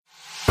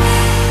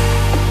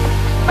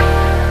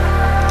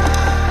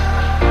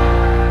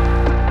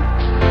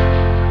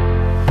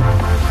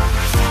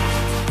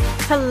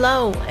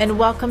Hello, and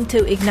welcome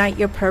to Ignite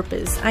Your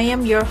Purpose. I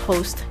am your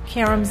host,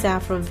 Karam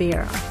Zafra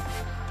Vera.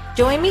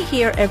 Join me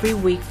here every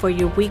week for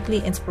your weekly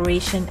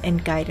inspiration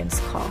and guidance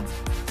call.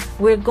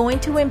 We're going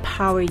to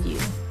empower you,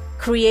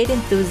 create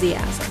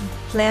enthusiasm,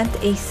 plant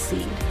a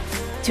seed,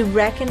 to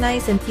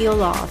recognize and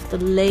peel off the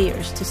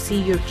layers to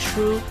see your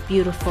true,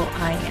 beautiful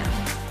I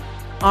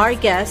am. Our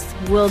guests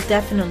will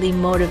definitely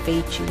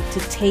motivate you to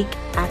take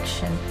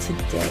action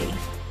today,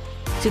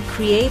 to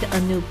create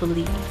a new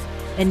belief,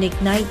 and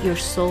ignite your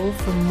soul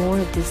for more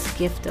of this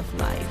gift of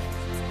life.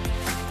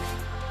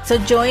 So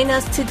join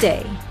us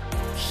today,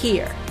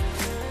 here.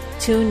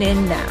 Tune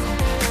in now.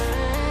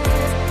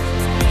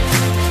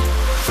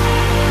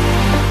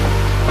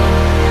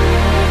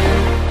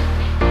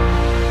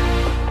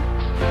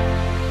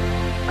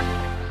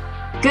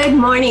 Good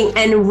morning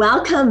and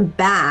welcome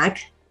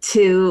back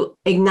to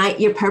Ignite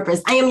Your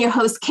Purpose. I am your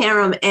host,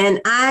 Karam,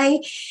 and I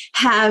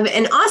have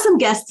an awesome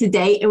guest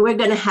today, and we're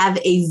going to have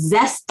a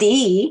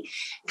zesty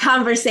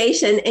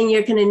conversation, and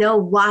you're going to know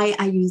why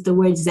I use the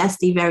word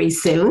zesty very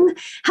soon.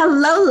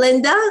 Hello,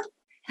 Linda.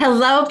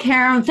 Hello,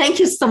 Karam. Thank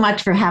you so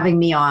much for having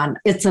me on.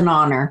 It's an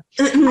honor.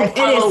 I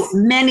follow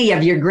many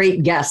of your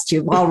great guests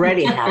you've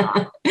already had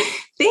on.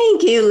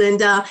 Thank you,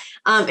 Linda.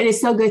 It is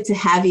so good to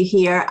have you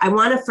here. I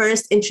want to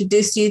first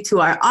introduce you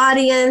to our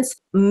audience,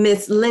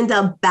 Miss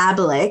Linda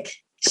Bablick.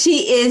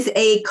 She is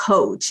a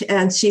coach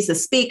and she's a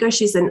speaker.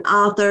 She's an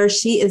author.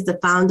 She is the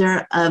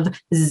founder of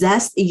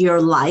Zest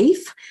Your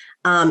Life,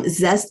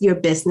 Zest Your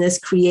Business,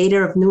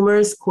 creator of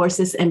numerous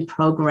courses and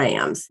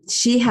programs.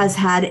 She has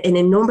had an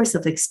enormous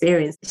of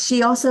experience.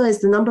 She also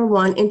is the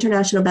 #1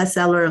 international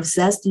bestseller of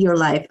Zest Your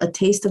Life, A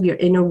Taste of Your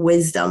Inner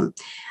Wisdom.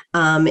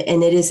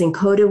 And it is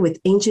encoded with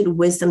ancient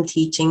wisdom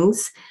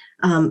teachings.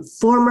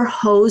 Former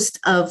host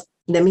of,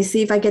 let me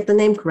see if I get the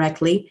name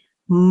correctly,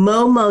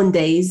 Mo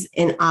Mondays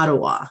in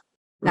Ottawa,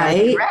 right?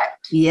 That's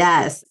correct.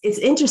 Yes. It's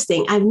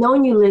interesting. I've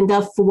known you,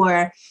 Linda,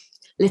 for,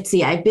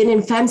 I've been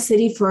in Fem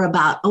City for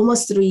about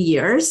almost 3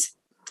 years.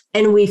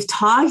 And we've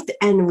talked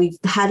and we've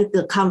had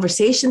the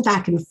conversation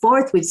back and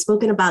forth. We've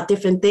spoken about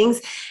different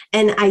things.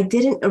 And I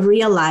didn't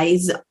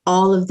realize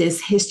all of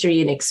this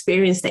history and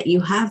experience that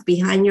you have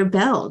behind your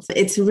belt.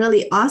 It's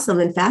really awesome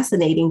and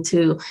fascinating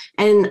too.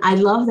 And I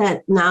love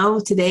that now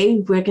today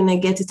we're going to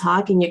get to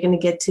talk and you're going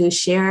to get to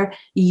share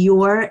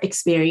your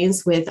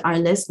experience with our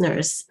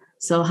listeners.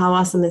 So how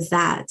awesome is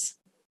that?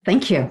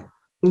 Thank you.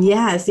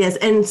 Yes.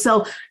 And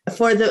so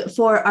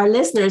for our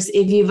listeners,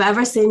 if you've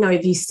ever seen or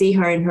if you see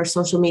her in her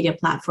social media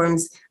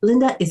platforms,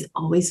 Linda is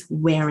always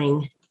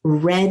wearing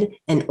red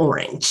and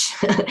orange,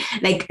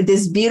 like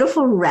this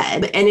beautiful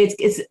red. And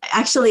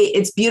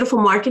it's beautiful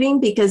marketing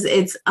because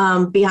it's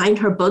behind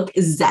her book,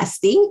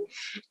 Zesty.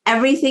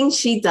 Everything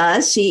she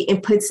does, she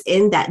puts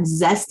in that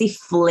zesty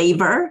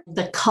flavor.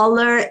 The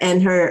color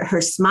and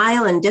her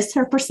smile and just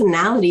her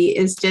personality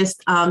is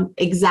just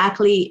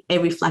exactly a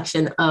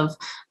reflection of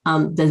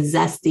the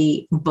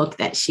Zesty book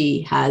that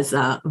she has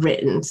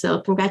written.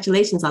 So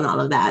congratulations on all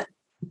of that.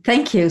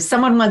 Thank you.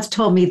 Someone once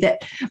told me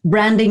that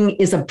branding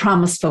is a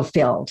promise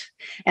fulfilled,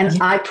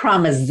 and I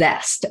promise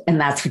zest, and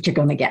that's what you're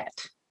going to get.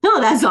 No,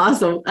 that's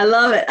awesome. I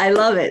love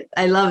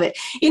it.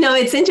 You know,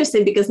 it's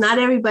interesting because not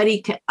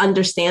everybody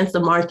understands the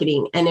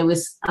marketing. And it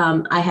was,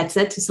 I had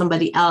said to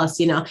somebody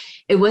else,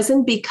 it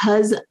wasn't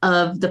because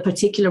of the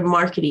particular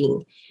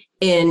marketing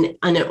in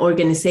an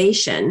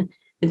organization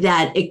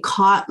that it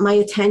caught my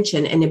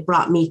attention and it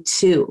brought me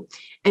to.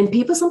 And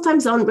people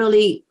sometimes don't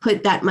really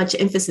put that much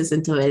emphasis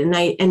into it.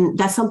 And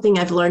that's something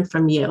I've learned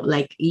from you.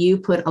 Like you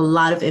put a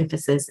lot of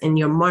emphasis in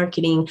your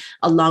marketing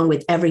along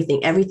with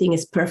everything. Everything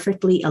is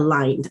perfectly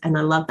aligned. And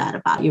I love that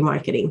about your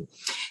marketing.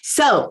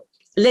 So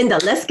Linda,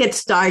 let's get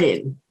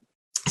started.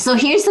 So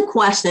here's the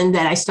question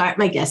that I start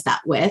my guest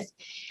out with.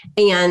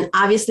 And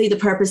obviously the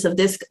purpose of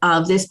this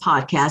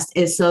podcast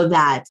is so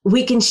that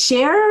we can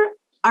share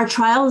our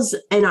trials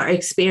and our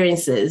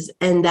experiences,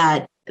 and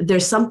that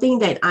there's something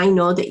that I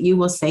know that you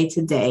will say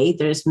today.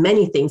 There's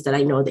many things that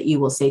I know that you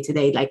will say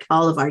today, like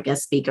all of our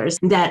guest speakers,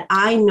 that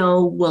I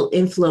know will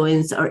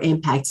influence or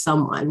impact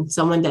someone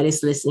that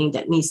is listening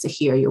that needs to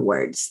hear your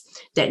words,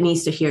 that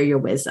needs to hear your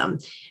wisdom.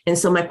 And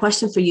so my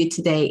question for you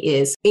today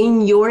is,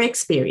 in your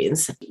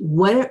experience,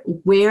 where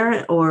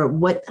or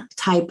what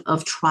type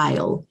of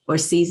trial or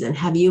season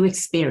have you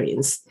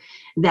experienced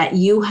that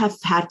you have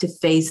had to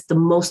face the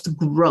most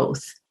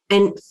growth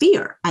and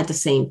fear at the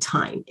same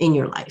time in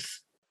your life?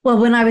 Well,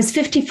 when I was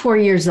 54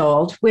 years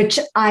old, which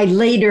I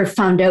later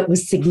found out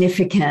was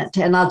significant,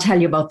 and I'll tell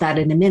you about that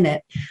in a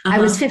minute. I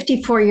was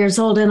 54 years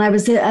old and I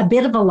was a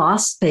bit of a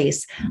lost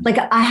space. Like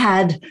I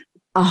had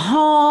a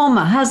home,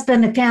 a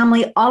husband, a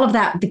family, all of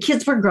that. The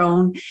kids were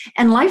grown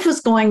and life was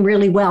going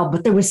really well,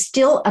 but there was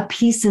still a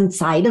piece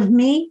inside of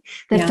me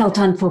that felt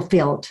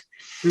unfulfilled.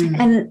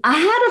 Mm-hmm. And I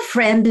had a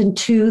friend and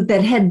two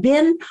that had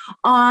been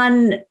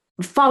on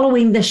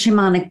following the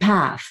shamanic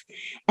path.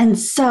 And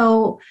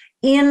so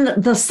in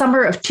the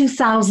summer of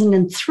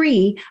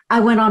 2003, I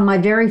went on my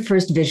very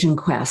first vision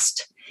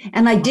quest.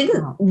 And I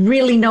didn't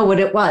really know what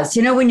it was.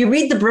 You know, when you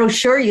read the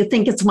brochure, you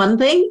think it's one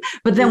thing,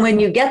 but then when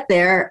you get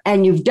there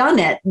and you've done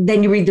it,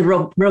 then you read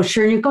the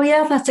brochure and you go,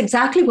 yeah, that's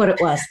exactly what it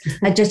was.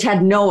 I just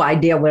had no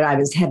idea what I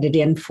was headed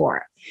in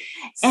for.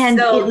 And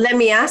so let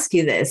me ask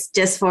you this,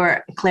 just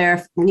for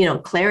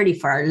clarity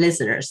for our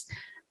listeners.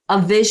 A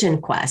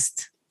vision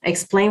quest.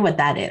 Explain what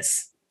that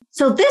is.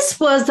 So this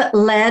was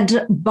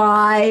led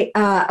by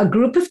a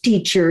group of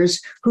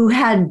teachers who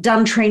had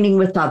done training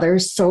with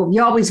others. So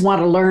you always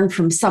want to learn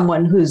from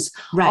someone who's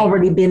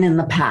already been in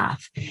the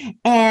path.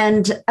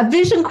 And a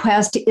vision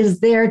quest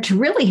is there to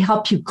really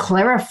help you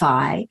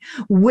clarify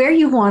where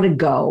you want to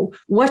go,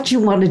 what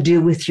you want to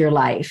do with your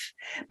life.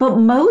 But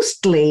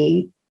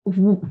mostly,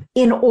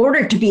 in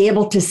order to be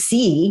able to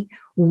see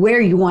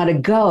where you want to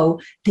go,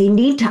 they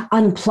need to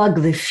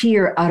unplug the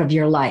fear out of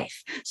your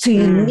life. So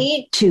you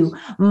need to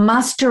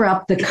muster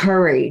up the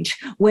courage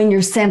when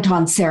you're sent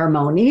on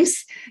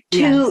ceremonies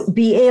to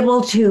be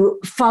able to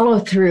follow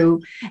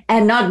through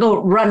and not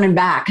go running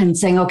back and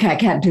saying, okay, I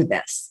can't do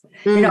this.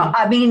 You know,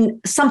 I mean,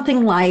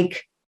 something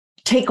like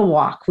take a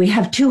walk. We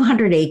have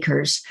 200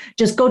 acres.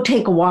 Just go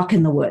take a walk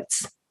in the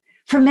woods.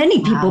 For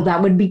many people,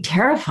 that would be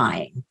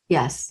terrifying.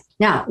 Yes.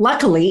 Now,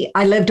 luckily,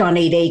 I lived on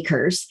 8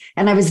 acres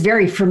and I was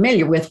very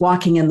familiar with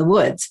walking in the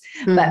woods.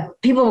 But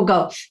people will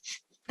go,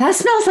 that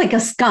smells like a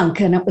skunk.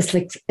 And it was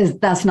like,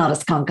 that's not a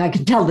skunk. I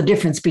could tell the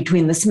difference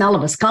between the smell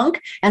of a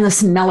skunk and the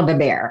smell of a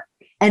bear.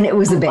 And it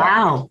was a bear.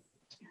 Wow.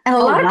 And a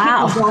lot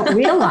of people don't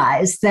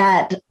realize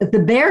that the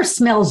bear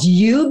smells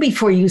you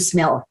before you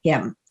smell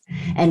him.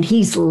 And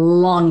he's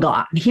long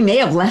gone. He may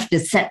have left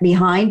his scent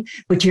behind,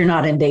 but you're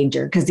not in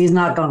danger because he's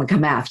not going to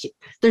come after you.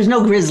 There's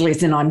no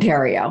grizzlies in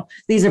Ontario.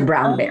 These are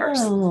brown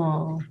bears.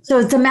 So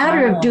it's a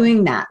matter of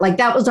doing that. Like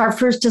that was our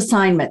first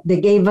assignment.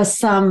 They gave us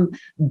some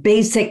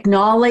basic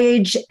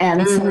knowledge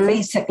and some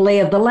basic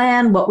lay of the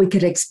land, what we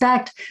could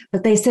expect.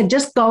 But they said,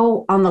 just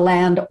go on the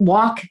land,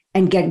 walk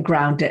and get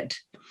grounded.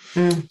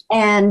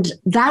 And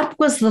that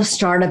was the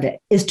start of it,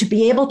 is to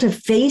be able to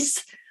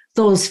face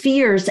those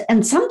fears.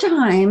 And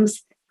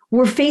sometimes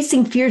we're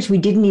facing fears we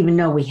didn't even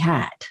know we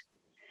had.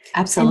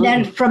 Absolutely.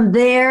 And then from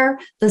there,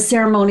 the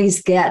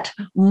ceremonies get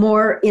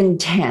more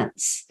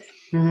intense.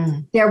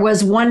 There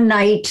was one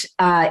night,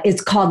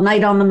 it's called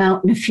Night on the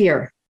Mountain of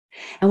Fear.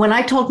 And when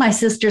I told my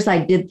sisters I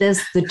did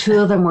this, the two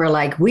of them were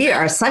like, we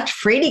are such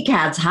fraidy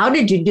cats. How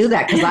did you do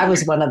that? Because I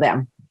was one of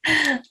them.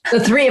 The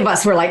three of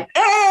us were like,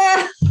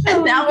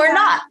 now we're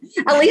not.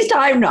 At least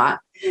I'm not.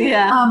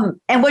 Yeah.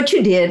 And what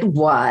you did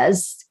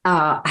was,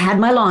 I had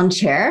my lawn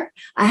chair,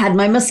 I had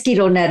my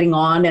mosquito netting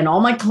on and all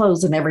my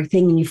clothes and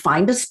everything. And you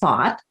find a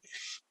spot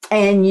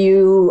and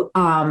you,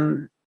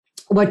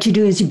 what you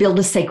do is you build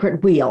a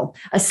sacred wheel,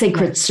 a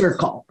sacred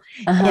circle.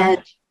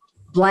 And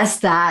bless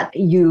that.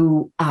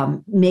 You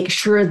make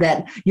sure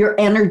that your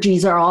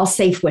energies are all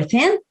safe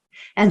within.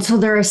 And so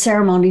there are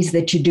ceremonies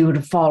that you do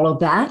to follow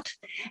that.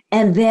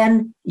 And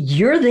then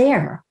you're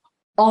there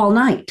all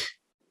night.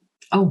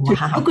 Oh, wow.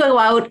 So you go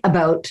out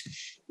about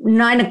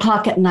 9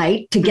 o'clock at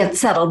night to get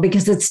settled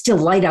because it's still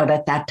light out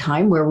at that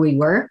time where we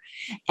were.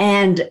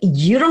 And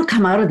you don't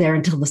come out of there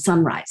until the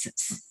sun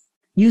rises.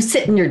 You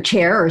sit in your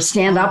chair or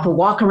stand up or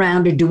walk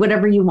around or do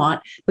whatever you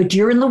want, but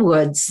you're in the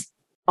woods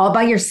all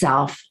by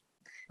yourself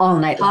all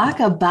night long. Talk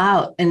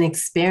about an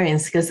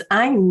experience, because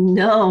I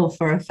know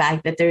for a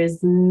fact that there is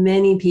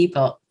many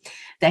people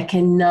that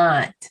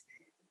cannot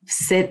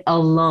sit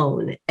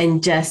alone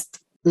and just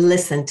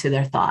listen to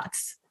their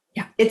thoughts.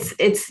 Yeah.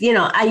 It's, you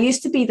know, I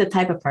used to be the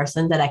type of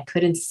person that I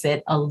couldn't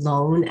sit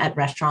alone at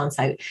restaurants.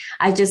 I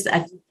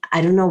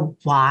don't know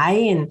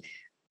why.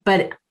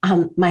 But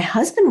my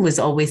husband was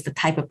always the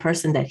type of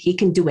person that he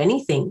can do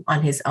anything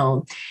on his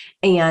own.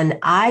 And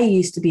I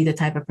used to be the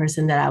type of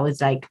person that I was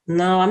like,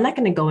 no, I'm not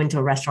going to go into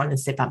a restaurant and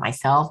sit by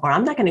myself, or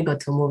I'm not going to go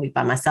to a movie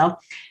by myself.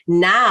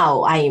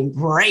 Now I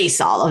embrace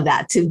all of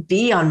that to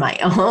be on my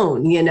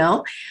own, you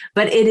know,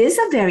 but it is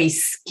a very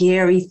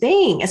scary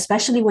thing,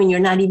 especially when you're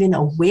not even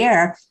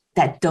aware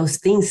that those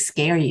things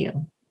scare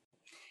you.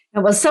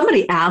 Well,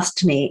 somebody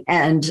asked me,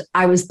 and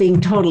I was being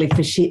totally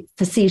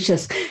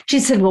facetious. She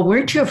said, well,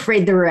 weren't you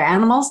afraid there were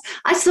animals?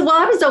 I said, well,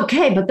 I was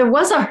okay, but there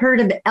was a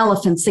herd of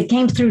elephants that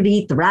came through to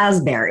eat the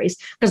raspberries,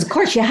 because, of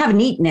course, you haven't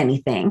eaten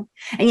anything,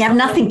 and you have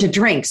nothing to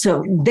drink.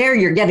 So there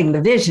you're getting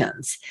the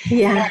visions.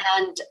 Yeah.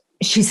 And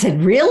she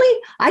said,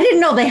 really? I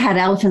didn't know they had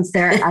elephants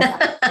there.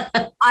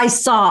 I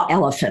saw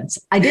elephants.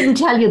 I didn't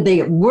tell you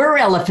they were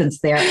elephants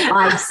there.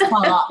 I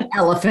saw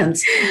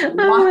elephants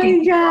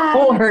walking, a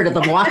whole herd of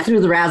them walk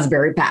through the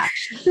raspberry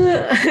patch.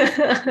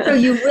 So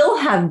you will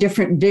have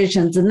different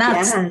visions. And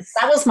that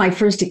was my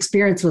first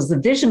experience, was the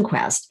vision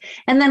quest.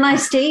 And then I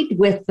stayed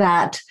with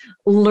that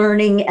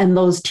learning and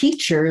those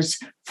teachers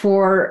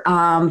for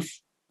 4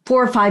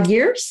 or 5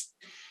 years.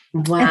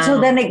 Wow. And so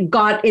then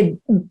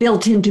it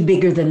built into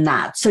bigger than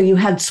that. So you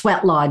had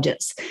sweat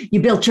lodges.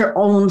 You built your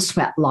own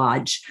sweat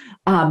lodge.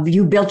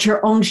 You built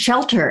your own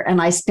shelter.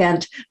 And I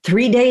spent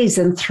 3 days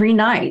and 3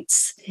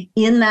 nights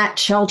in that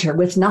shelter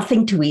with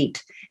nothing to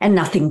eat and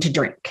nothing to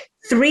drink.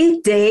 3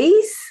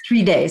 days?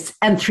 3 days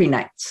and 3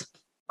 nights.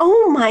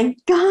 Oh my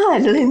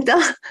God,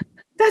 Linda,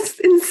 that's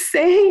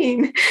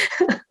insane.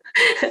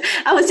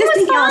 I was just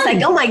thinking, I was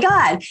like, oh my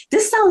God,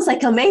 this sounds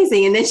like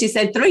amazing. And then she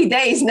said 3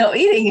 days, no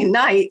eating at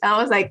night.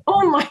 I was like,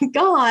 oh my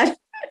God.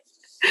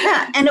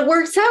 Yeah, and it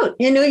works out.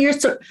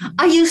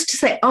 I used to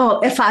say, oh,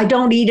 if I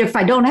don't eat, if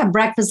I don't have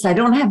breakfast, I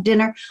don't have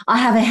dinner, I'll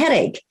have a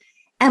headache.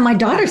 And my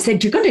daughter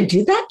said, you're going to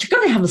do that? You're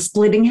going to have a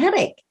splitting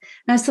headache.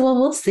 And I said, well,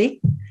 we'll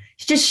see.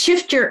 You just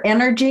shift your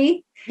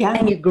energy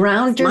and you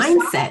ground your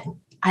mindset.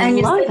 I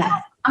love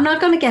that. I'm not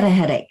going to get a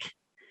headache.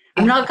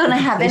 I'm not going to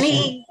have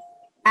any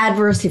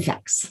adverse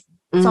effects.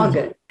 It's all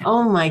good.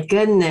 Oh my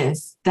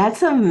goodness.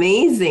 That's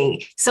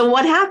amazing. So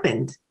what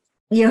happened?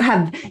 You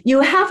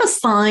have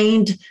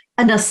assigned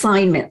an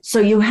assignment. So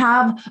you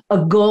have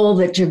a goal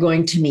that you're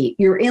going to meet.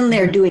 You're in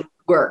there doing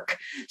work.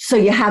 So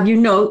you have your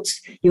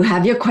notes, you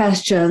have your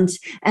questions.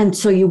 And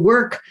so you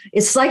work.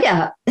 It's like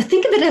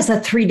think of it as a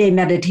 3-day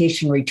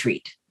meditation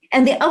retreat.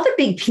 And the other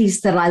big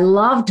piece that I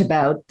loved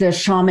about the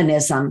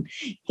shamanism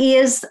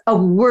is a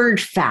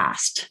word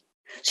fast.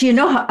 So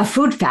a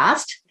food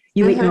fast,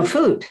 you eat no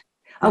food.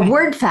 A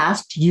word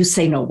fast, you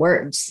say no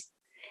words.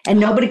 And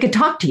nobody could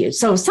talk to you.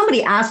 So if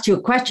somebody asked you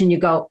a question, you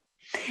go,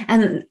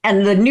 and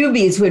the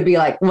newbies would be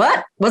like,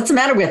 what? What's the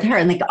matter with her?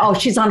 And they go, oh,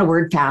 she's on a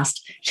word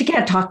fast. She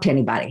can't talk to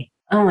anybody.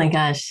 Oh my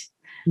gosh.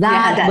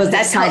 That was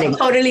exciting.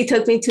 Totally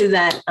took me to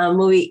that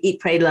movie, Eat,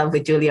 Pray, Love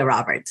with Julia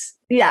Roberts.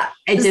 Yeah.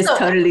 It just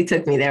totally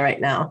took me there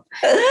right now.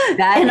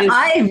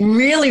 I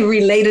really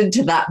related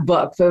to that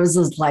book. It was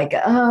just like,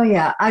 oh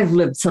yeah, I've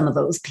lived some of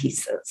those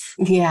pieces.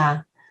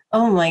 Yeah.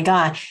 Oh my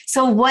God.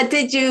 So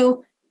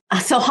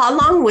how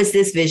long was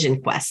this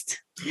Vision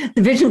Quest?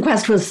 The Vision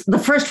Quest was, the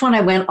first one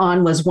I went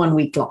on was 1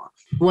 week long.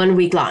 1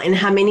 week long. And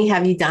how many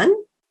have you done?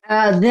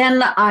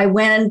 Then I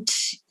went,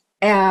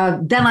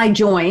 then I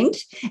joined.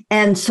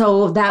 And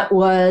so that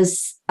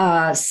was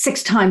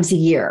 6 times a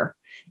year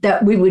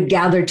that we would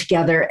gather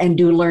together and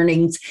do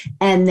learnings.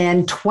 And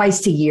then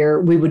twice a year,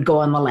 we would go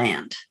on the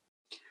land.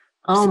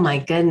 Oh my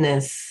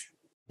goodness.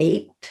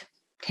 8,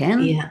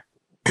 10. Yeah.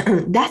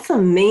 That's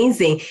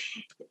amazing.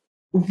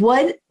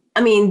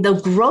 The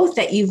growth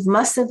that you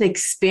must have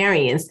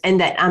experienced and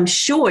that I'm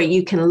sure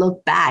you can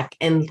look back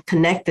and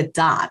connect the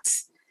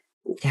dots.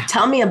 Yeah.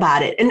 Tell me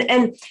about it.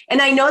 And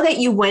I know that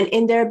you went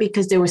in there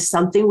because there was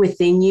something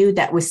within you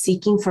that was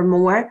seeking for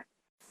more.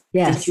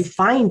 Yes. Did you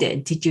find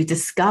it? Did you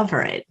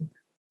discover it?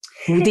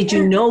 Did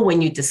you know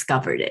when you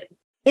discovered it?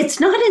 It's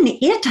not an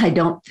it, I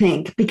don't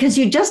think, because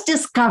you just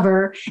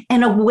discover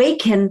and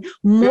awaken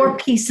more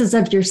pieces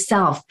of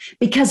yourself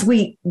because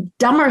we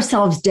dumb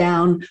ourselves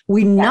down,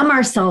 we numb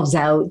ourselves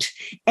out,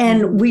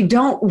 and we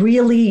don't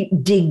really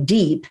dig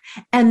deep.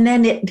 And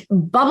then it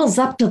bubbles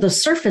up to the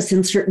surface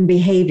in certain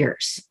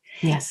behaviors.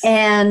 Yes.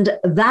 And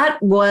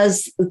that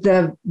was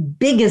the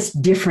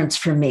biggest difference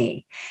for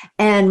me.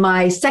 And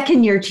my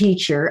second year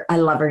teacher, I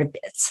love her to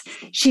bits.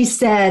 She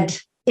said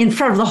in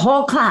front of the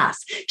whole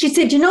class, she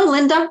said,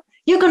 Linda,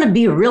 you're going to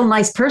be a real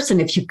nice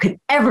person if you could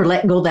ever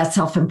let go of that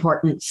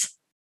self-importance.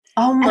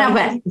 Oh my! And I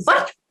went,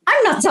 what?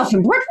 I'm not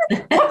self-important.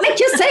 What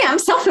makes you say I'm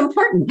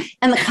self-important?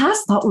 And the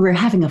class thought we were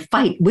having a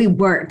fight. We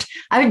weren't.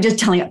 I was just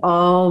telling you,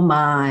 oh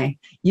my,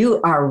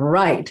 you are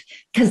right.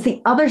 Because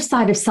the other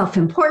side of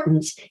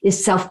self-importance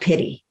is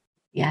self-pity.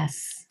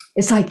 Yes.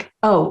 It's like,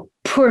 oh,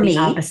 poor me. The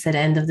opposite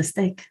end of the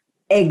stick.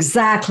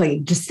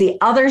 Exactly. Just the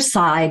other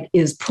side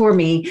is poor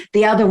me.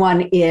 The other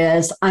one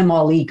is I'm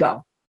all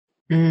ego.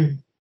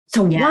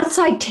 So once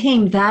I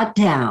tamed that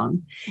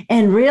down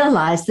and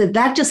realized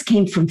that just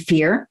came from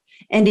fear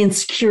and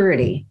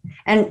insecurity.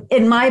 And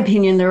in my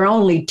opinion, there are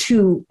only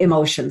 2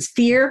 emotions,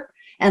 fear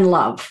and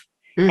love.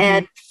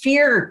 And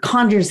fear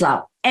conjures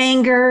up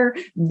anger,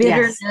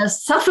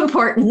 bitterness,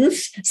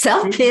 self-importance,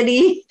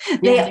 self-pity.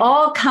 They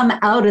all come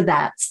out of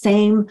that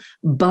same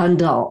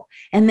bundle.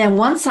 And then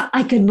once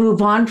I could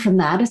move on from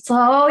that, it's,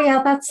 oh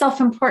yeah, that's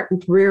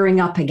self-important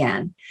rearing up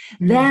again.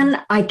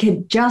 Then I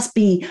could just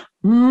be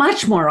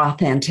much more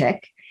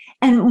authentic.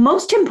 And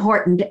most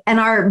important, and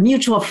our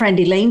mutual friend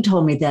Elaine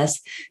told me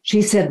this,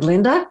 she said,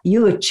 Linda,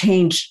 you have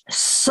changed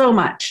so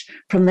much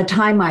from the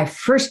time I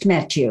first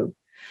met you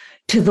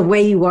to the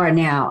way you are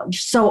now.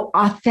 So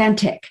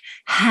authentic,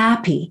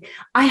 happy.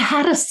 I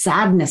had a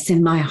sadness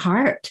in my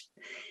heart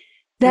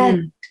that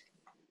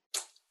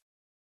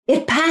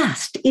it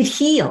passed, it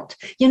healed.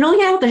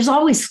 There's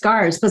always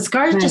scars, but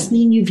scars just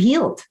mean you've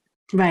healed.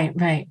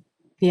 Right.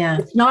 Yeah.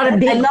 It's not a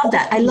big.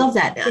 I love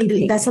that.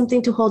 That's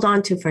something to hold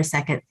on to for a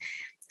second.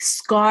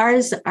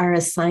 Scars are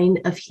a sign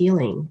of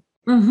healing.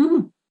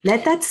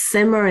 Let that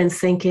simmer and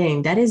sink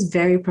in. That is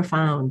very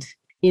profound.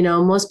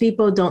 Most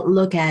people don't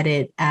look at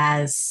it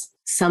as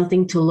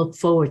something to look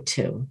forward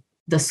to,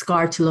 the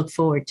scar to look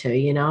forward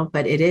to,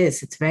 but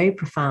it's very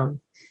profound.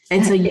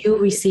 And so you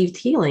received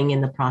healing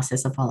in the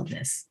process of all of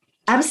this.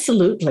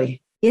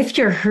 Absolutely. If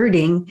you're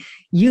hurting,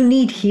 you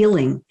need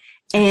healing.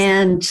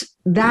 And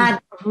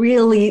that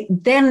really,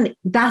 then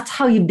that's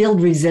how you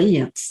build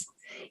resilience,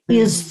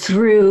 is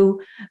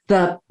through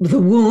the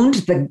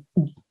wound,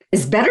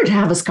 it's better to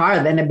have a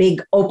scar than a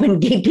big open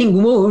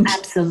gaping wound.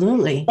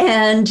 Absolutely.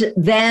 And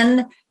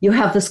then you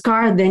have the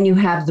scar, then you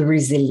have the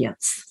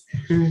resilience.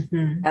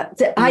 Mm-hmm.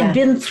 I'd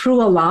been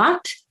through a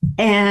lot,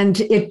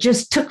 and it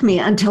just took me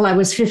until I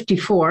was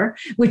 54,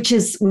 which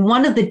is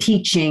one of the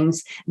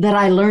teachings that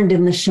I learned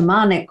in the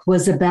shamanic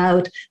was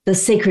about the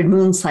sacred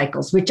moon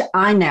cycles, which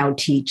I now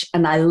teach,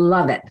 and I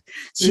love it.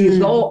 So you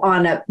go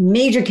on a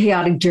major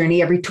chaotic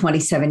journey every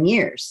 27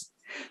 years.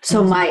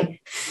 So my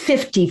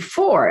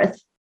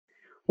 54th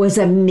was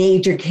a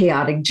major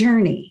chaotic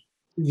journey.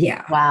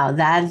 Yeah. Wow.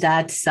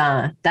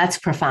 That's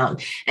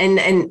profound.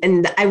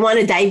 And I want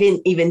to dive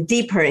in even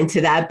deeper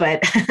into that,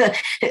 but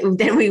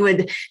then we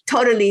would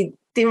totally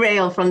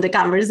derail from the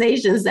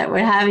conversations that we're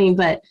having.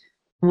 But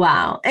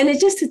wow. And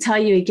it's just to tell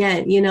you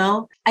again,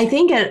 I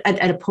think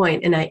at a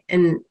point,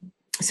 and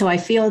so I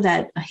feel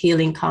that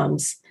healing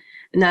comes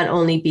not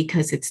only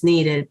because it's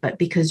needed, but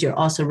because you're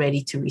also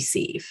ready to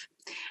receive.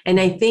 And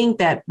I think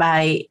that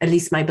by, at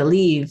least my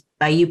belief,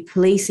 by you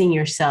placing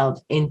yourself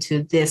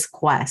into this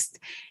quest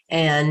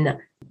and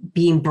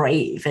being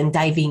brave and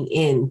diving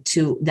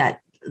into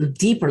that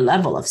deeper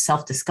level of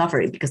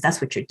self-discovery, because that's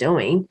what you're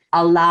doing,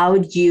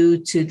 allowed you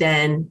to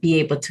then be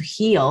able to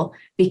heal,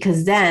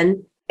 because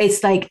then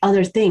it's like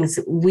other things.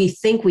 We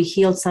think we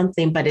healed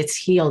something, but it's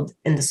healed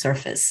in the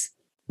surface,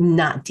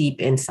 not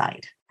deep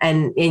inside.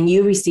 And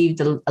you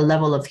received a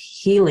level of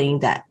healing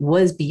that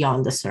was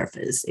beyond the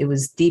surface. It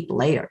was deep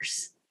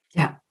layers.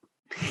 Yeah.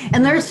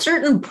 And there are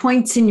certain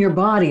points in your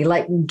body,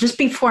 like just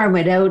before I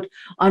went out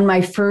on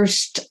my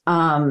first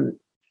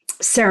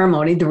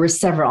ceremony, there were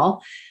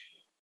several.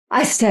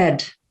 I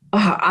said,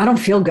 I don't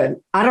feel good.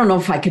 I don't know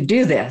if I could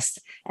do this.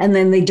 And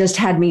then they just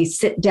had me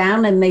sit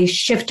down and they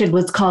shifted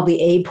what's called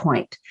the A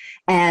point.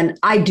 And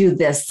I do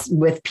this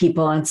with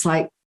people. And it's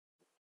like,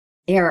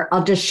 here,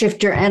 I'll just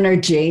shift your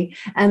energy.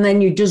 And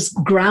then you just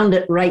ground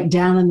it right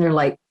down. And they're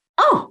like,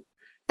 oh,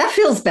 that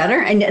feels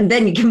better. And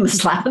then you give them a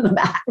slap in the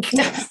back.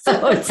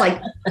 So it's like,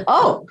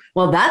 oh,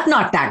 well, that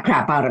knocked that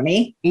crap out of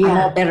me. Yeah. I'm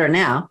all better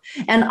now.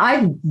 And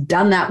I've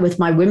done that with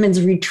my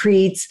women's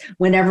retreats.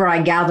 Whenever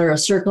I gather a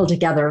circle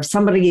together, if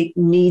somebody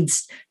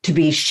needs to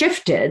be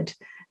shifted,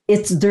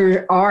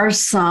 there are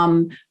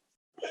some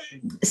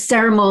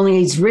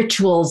ceremonies,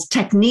 rituals,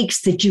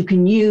 techniques that you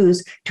can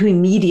use to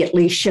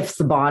immediately shift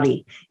the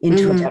body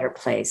into a better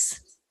place.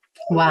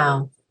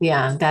 Wow.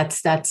 Yeah,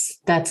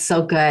 that's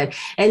so good.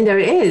 And there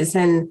is,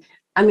 and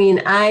I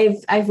mean,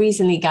 I've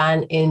recently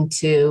gone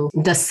into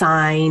the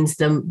signs,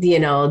 the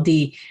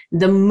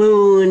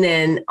moon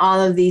and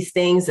all of these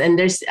things. And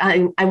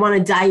I want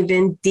to dive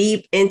in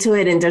deep into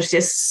it. And there's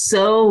just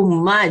so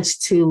much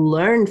to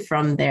learn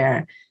from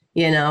there,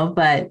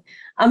 but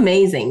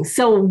amazing.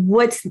 So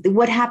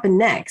what happened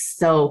next?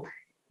 So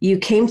you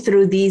came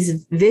through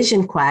these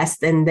vision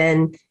quests, and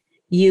then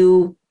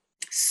you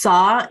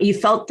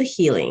felt the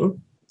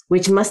healing,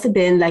 which must have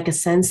been like a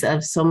sense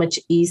of so much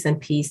ease and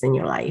peace in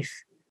your life.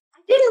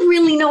 I didn't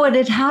really know what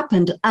had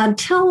happened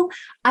until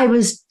I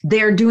was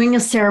there doing a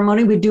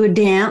ceremony. We'd do a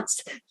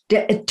dance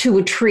to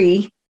a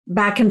tree,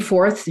 back and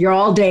forth. You're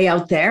all day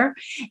out there.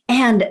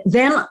 And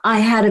then I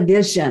had a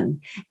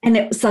vision, and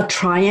it was a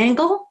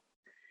triangle,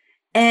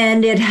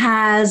 and it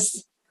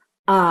has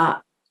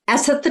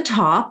S at the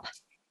top,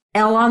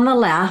 L on the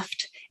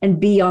left, and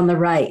B on the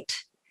right.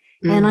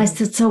 And I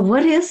said, so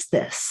what is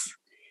this?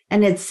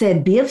 And it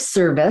said, be of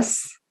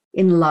service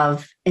in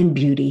love and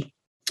beauty.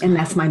 And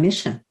that's my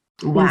mission.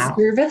 Wow. In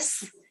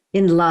service,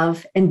 in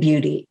love and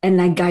beauty. And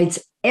that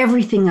guides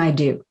everything I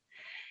do.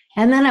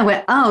 And then I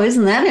went, oh,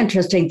 isn't that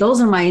interesting? Those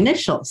are my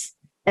initials,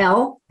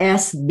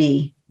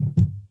 LSB.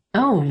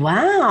 Oh,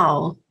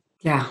 wow.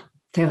 Yeah,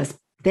 that was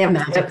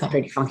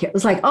pretty funky. It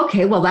was like,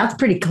 okay, well, that's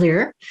pretty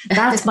clear.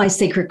 That's my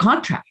sacred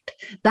contract.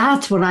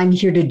 That's what I'm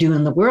here to do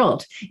in the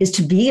world, is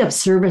to be of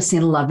service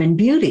in love and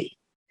beauty.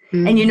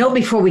 And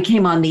before we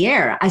came on the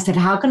air, I said,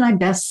 how can I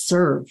best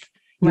serve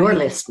your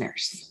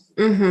listeners?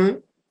 Mm-hmm.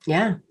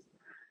 Yeah.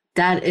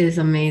 That is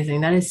amazing.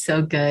 That is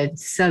so good.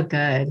 So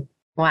good.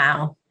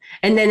 Wow.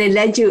 And then it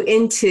led you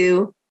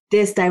into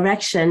this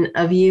direction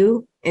of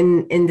you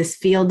in this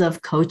field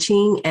of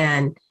coaching.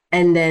 And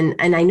I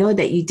know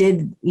that you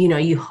did,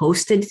 you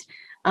hosted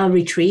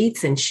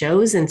retreats and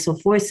shows and so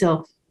forth.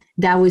 So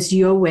that was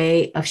your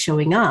way of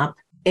showing up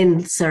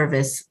in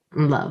service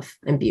and love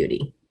and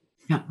beauty.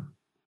 Yeah.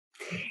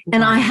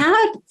 And I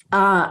had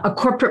a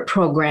corporate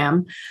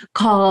program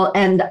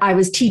and I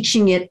was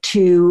teaching it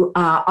to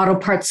auto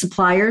parts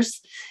suppliers.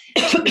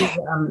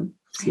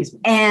 Excuse me.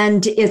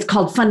 And it's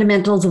called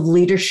Fundamentals of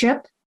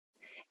Leadership.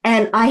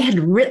 And I had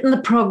written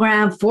the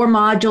program, 4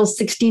 modules,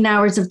 16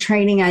 hours of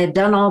training. I had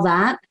done all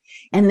that.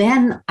 And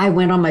then I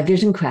went on my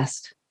vision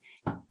quest.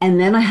 And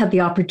then I had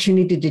the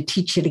opportunity to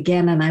teach it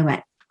again. And I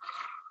went,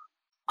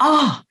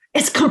 oh,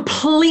 it's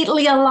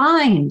completely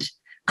aligned.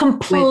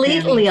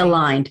 Completely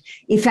aligned.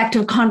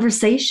 Effective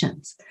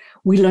conversations.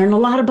 We learn a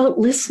lot about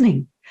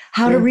listening,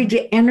 how to read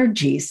the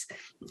energies,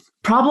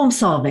 problem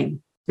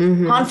solving,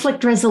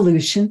 conflict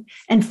resolution,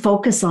 and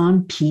focus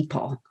on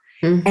people.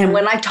 Mm-hmm. And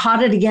when I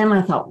taught it again,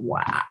 I thought,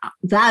 wow,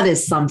 that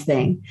is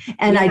something.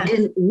 And I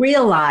didn't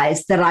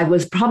realize that I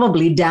was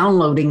probably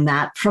downloading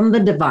that from the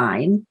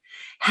divine,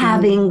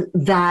 having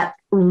that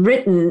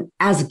written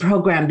as a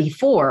program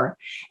before.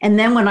 And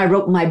then when I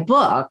wrote my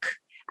book,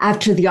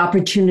 after the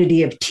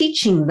opportunity of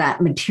teaching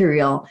that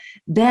material,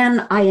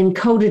 then I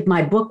encoded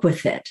my book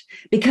with it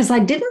because I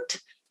didn't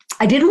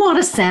want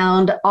to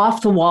sound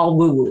off the wall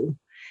woo-woo.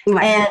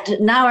 Right.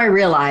 And now I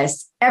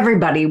realize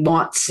everybody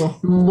wants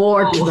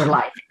more to their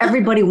life.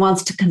 Everybody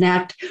wants to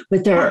connect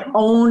with their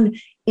own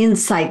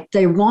insight.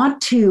 They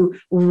want to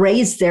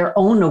raise their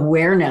own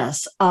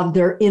awareness of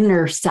their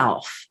inner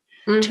self,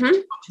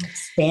 to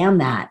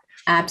expand that.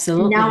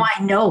 Absolutely. Now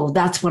I know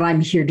that's what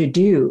I'm here to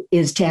do,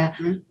 is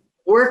to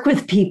work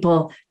with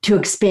people to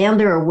expand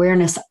their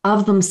awareness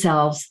of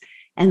themselves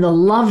and the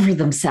love for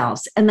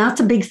themselves. And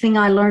that's a big thing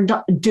I learned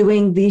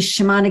doing these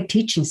shamanic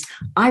teachings.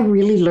 I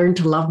really learned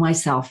to love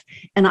myself,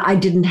 and I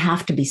didn't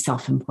have to be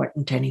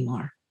self-important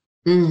anymore.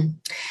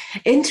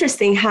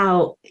 Interesting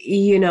how,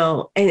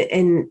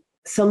 and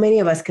so many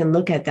of us can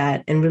look at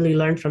that and really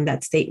learn from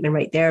that statement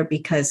right there,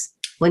 because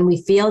when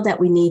we feel that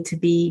we need to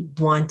be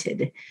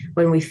wanted,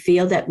 when we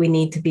feel that we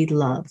need to be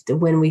loved,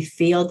 when we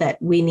feel that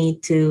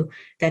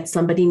that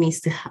somebody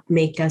needs to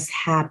make us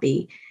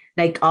happy,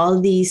 like all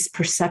these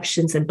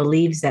perceptions and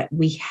beliefs that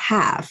we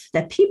have,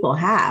 that people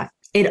have,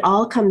 it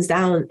all comes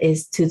down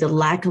is to the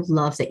lack of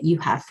love that you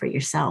have for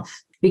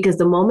yourself. Because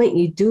the moment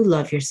you do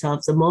love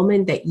yourself, the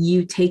moment that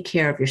you take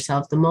care of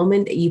yourself, the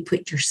moment that you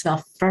put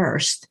yourself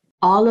first,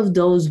 all of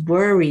those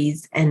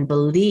worries and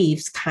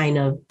beliefs kind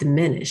of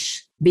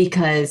diminish.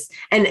 Because,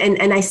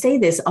 and I say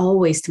this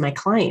always to my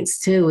clients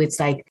too, it's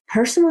like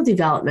personal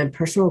development,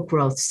 personal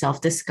growth,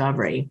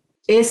 self-discovery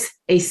is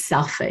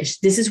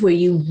this is where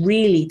you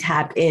really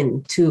tap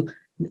into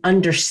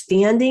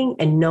understanding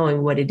and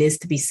knowing what it is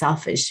to be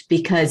selfish.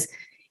 Because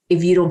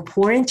if you don't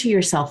pour into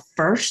yourself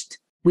first,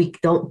 we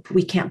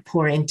can't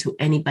pour into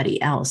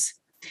anybody else.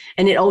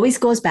 And it always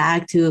goes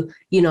back to,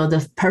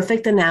 the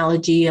perfect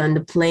analogy on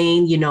the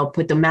plane,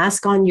 put the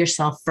mask on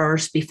yourself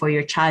first before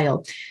your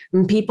child.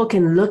 And people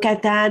can look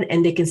at that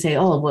and they can say,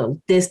 oh,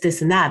 well,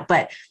 this, and that.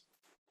 But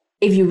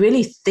if you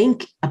really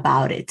think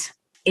about it,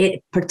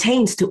 it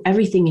pertains to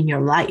everything in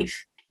your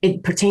life.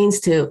 It pertains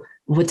to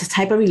what the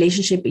type of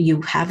relationship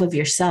you have with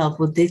yourself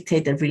will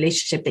dictate the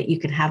relationship that you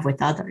can have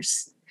with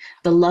others,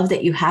 the love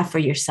that you have for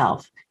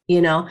yourself.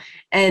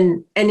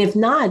 And if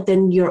not,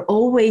 then you're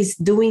always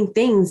doing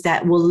things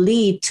that will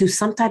lead to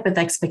some type of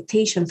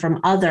expectation from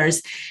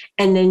others.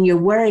 And then you're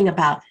worrying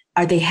about,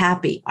 are they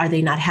happy? Are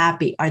they not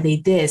happy? Are they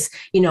this?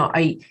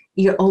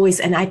 You're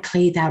always, and I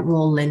played that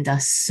role, Linda,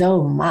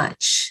 so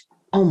much.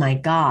 Oh my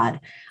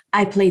God.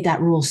 I played that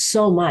role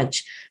so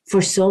much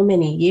for so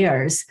many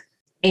years.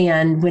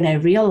 And when I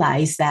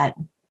realized that,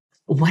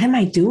 what am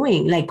I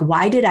doing? Like,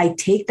 why did I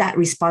take that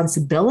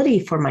responsibility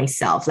for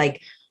myself? Like,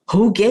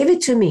 who gave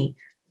it to me?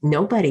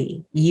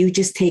 Nobody. You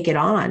just take it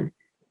on.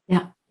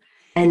 Yeah.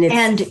 And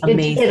it's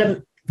amazing.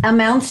 It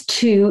amounts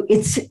to,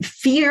 it's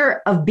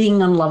fear of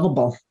being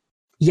unlovable.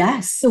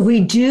 Yes. So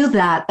we do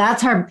that.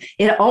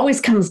 It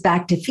always comes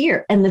back to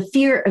fear and the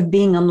fear of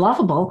being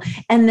unlovable.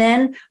 And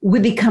then we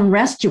become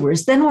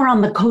rescuers. Then we're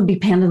on the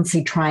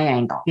codependency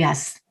triangle.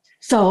 Yes.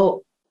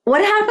 So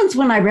what happens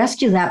when I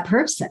rescue that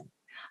person?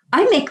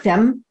 I make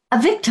them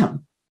a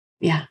victim.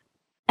 Yeah.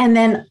 And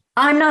then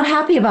I'm not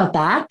happy about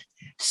that.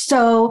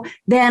 So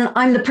then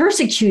I'm the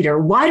persecutor.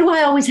 Why do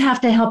I always have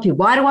to help you?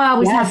 Why do I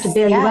always have to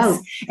bail you out?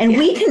 And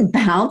we can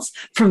bounce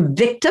from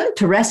victim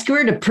to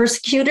rescuer to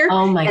persecutor.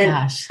 Oh my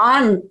gosh.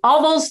 On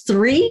all those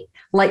three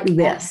like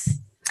this.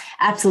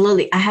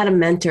 Absolutely. I had a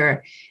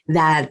mentor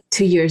that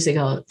 2 years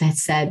ago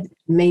that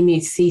made me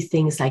see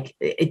things like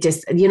it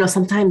just,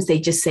 sometimes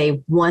they just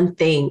say one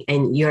thing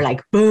and you're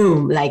like,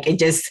 boom, like it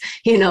just,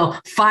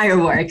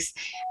 fireworks.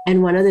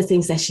 And one of the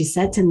things that she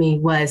said to me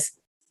was,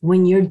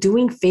 when you're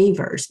doing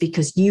favors,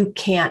 because you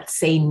can't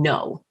say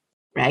no,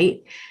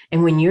 right?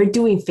 And when you're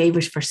doing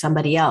favors for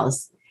somebody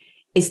else,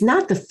 it's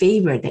not the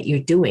favor that you're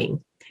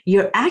doing.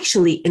 You're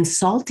actually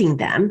insulting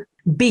them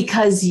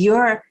because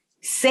you're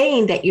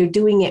saying that you're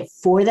doing it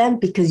for them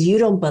because you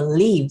don't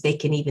believe they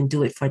can even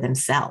do it for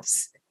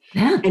themselves.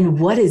 Yeah. And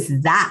what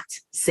is that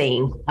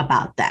saying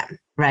about them,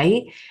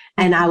 right?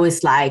 And I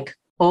was like,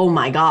 oh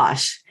my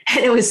gosh.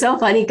 And it was so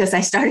funny because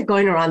I started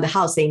going around the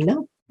house saying,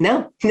 no.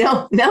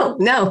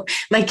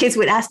 My kids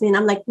would ask me and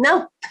I'm like,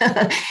 no.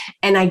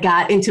 And I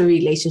got into a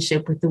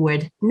relationship with the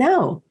word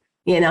no,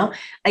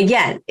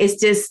 again, it's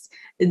just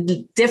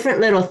different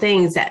little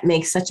things that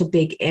make such a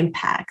big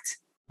impact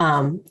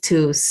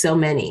to so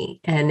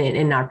many and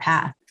in our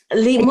path.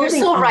 And you're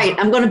so right.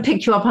 I'm going to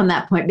pick you up on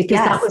that point because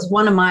that was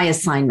one of my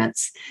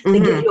assignments.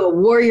 They give you a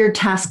warrior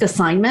task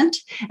assignment.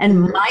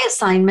 And my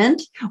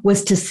assignment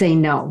was to say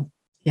no.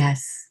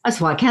 Yes.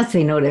 That's why I can't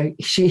say no to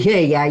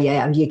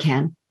yeah, you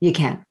can.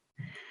 Yeah.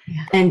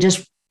 And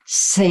just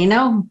say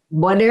no,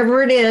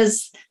 whatever it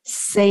is,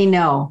 say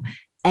no.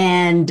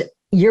 And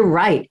you're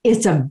right.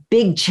 It's a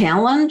big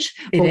challenge.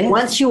 But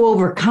once you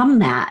overcome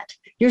that,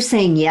 you're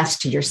saying yes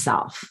to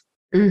yourself.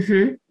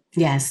 Mm-hmm.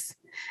 Yes,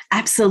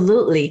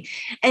 absolutely.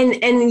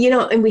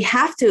 And we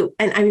have to,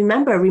 and I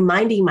remember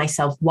reminding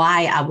myself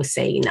why I was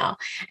saying no.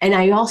 And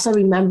I also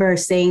remember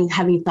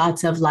having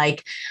thoughts of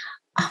like,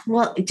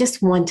 well,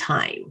 just one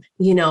time,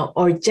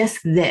 or just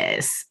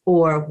this,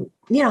 or,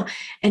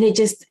 and it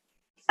just,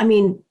 I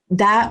mean,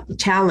 that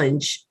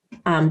challenge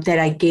that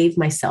I gave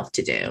myself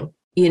to do,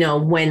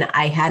 when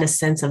I had a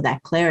sense of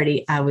that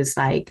clarity, I was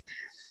like,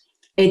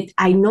 it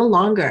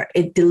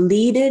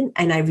deleted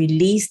and I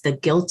released the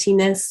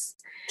guiltiness.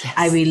 Yes.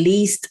 I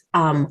released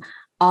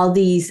all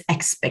these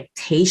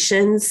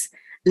expectations,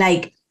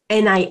 and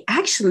I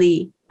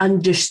actually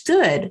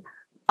understood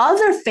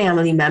other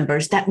family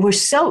members that were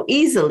so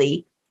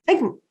easily,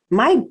 like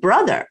my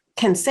brother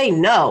can say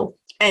no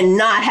and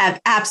not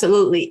have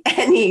absolutely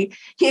any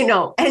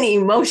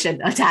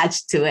emotion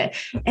attached to it.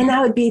 And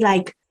I would be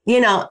like,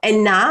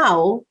 and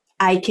now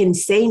I can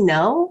say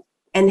no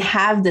and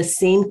have the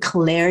same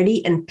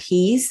clarity and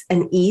peace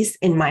and ease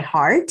in my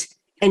heart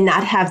and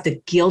not have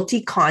the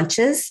guilty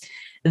conscience,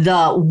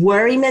 the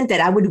worriment that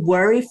I would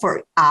worry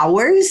for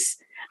hours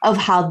of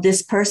how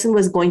this person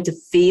was going to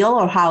feel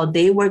or how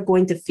they were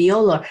going to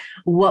feel or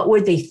what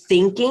were they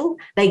thinking.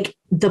 Like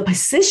the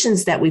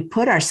positions that we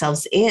put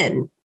ourselves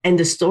in and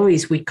the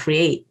stories we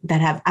create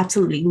that have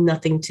absolutely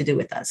nothing to do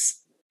with us.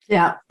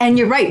 Yeah. And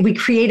you're right. We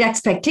create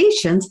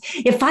expectations.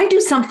 If I do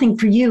something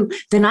for you,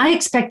 then I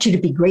expect you to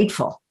be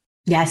grateful.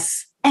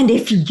 Yes. And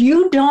if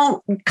you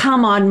don't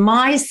come on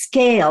my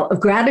scale of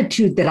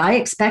gratitude that I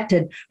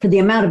expected for the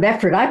amount of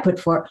effort I put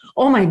forth,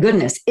 oh my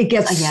goodness, it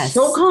gets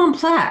so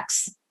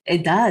complex.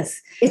 It does.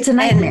 It's a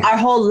nightmare. And our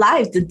whole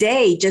life, the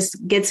day just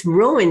gets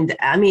ruined.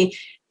 I mean,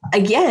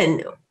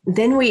 again,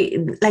 then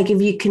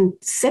if you can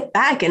sit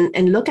back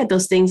and look at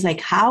those things, like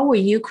how are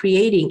you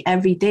creating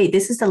every day?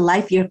 This is the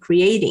life you're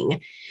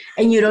creating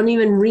and you don't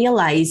even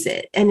realize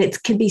it. And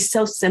it can be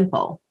so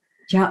simple.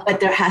 Yeah. But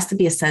there has to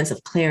be a sense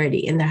of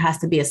clarity and there has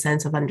to be a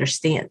sense of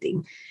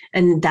understanding.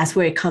 And that's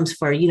where it comes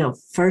for,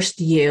 first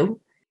you.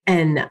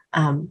 And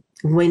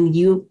when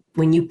you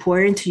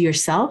pour into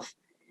yourself,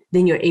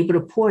 then you're able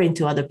to pour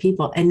into other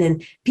people. And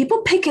then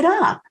people pick it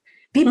up.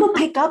 People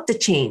pick up the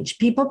change.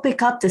 People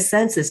pick up the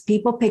senses.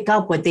 People pick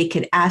up what they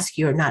could ask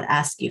you or not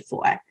ask you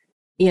for,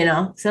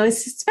 So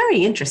it's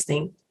very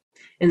interesting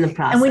in the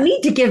process. And we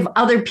need to give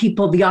other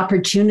people the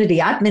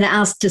opportunity. I've been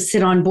asked to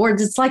sit on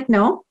boards. It's like,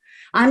 no,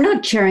 I'm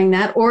not chairing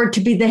that, or to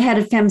be the head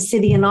of Fem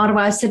City in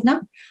Ottawa. I said,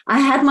 no, I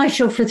had my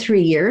show for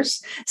 3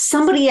 years.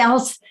 Somebody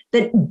else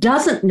that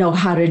doesn't know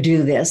how to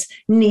do this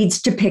needs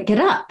to pick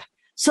it up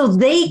so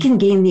they can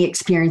gain the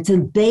experience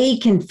and they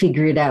can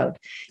figure it out.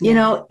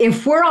 Yeah.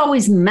 If we're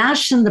always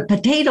mashing the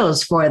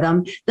potatoes for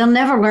them, they'll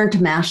never learn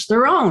to mash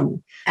their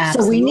own.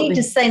 Absolutely. So we need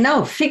to say,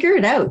 no, figure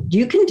it out.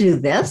 You can do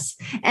this.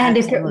 And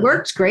Absolutely. If it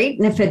works, great.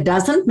 And if it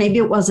doesn't, maybe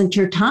it wasn't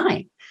your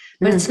time.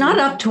 But It's not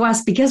up to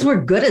us because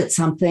we're good at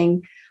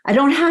something. I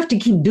don't have to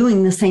keep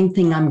doing the same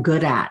thing I'm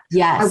good at.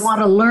 Yes. I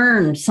want to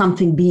learn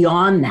something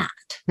beyond that.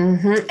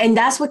 Mm-hmm. And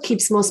that's what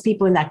keeps most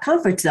people in that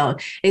comfort zone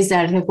is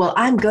that, like, well,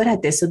 I'm good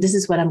at this, so this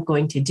is what I'm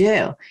going to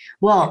do.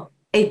 Well,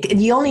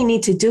 you only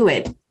need to do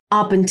it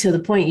up until the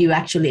point you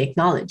actually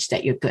acknowledge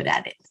that you're good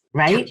at it.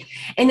 Right. Yeah.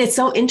 And it's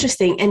so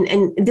interesting.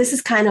 And this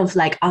is kind of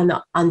like on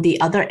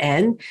the other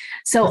end.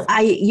 So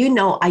I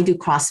do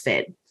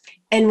CrossFit.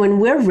 And when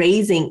we're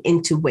raising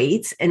into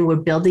weights and we're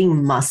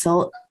building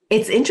muscle,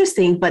 it's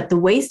interesting, but the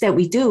ways that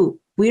we do,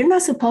 we're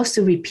not supposed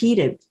to repeat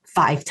it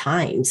 5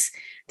 times,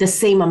 the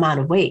same amount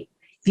of weight.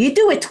 If you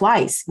do it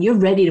twice, you're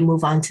ready to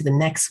move on to the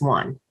next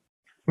one,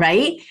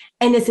 right?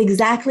 And it's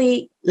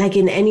exactly like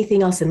in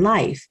anything else in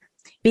life,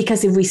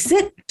 because if we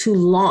sit too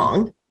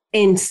long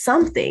in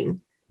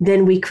something,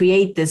 then we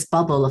create this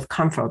bubble of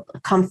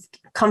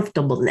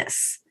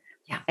comfortableness.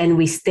 Yeah. And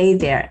we stay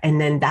there.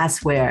 And then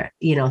that's where,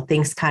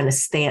 things kind of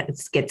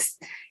gets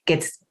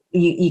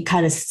you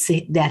kind of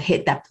see that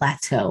hit that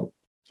plateau.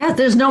 Yeah,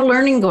 there's no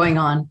learning going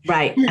on.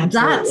 Right.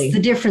 Absolutely. That's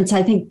the difference.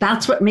 I think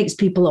that's what makes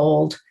people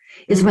old.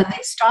 Is when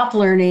they stop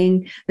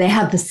learning, they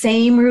have the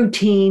same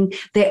routine.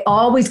 They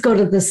always go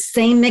to the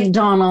same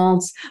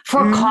McDonald's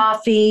for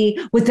coffee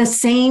with the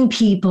same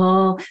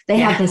people. They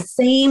have the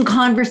same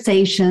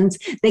conversations.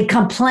 They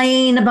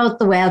complain about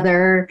the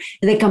weather.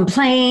 They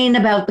complain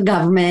about the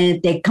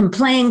government. They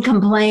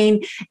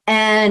complain,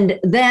 and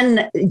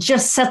then it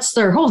just sets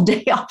their whole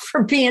day off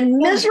for being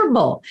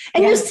miserable.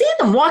 And you see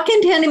them walk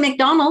into any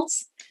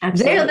McDonald's.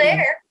 Absolutely. They're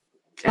there.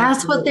 That's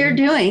Absolutely. What they're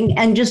doing.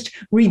 And just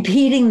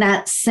repeating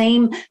that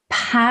same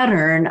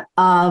pattern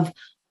of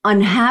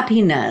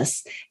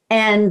unhappiness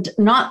and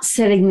not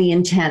setting the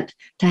intent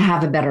to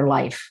have a better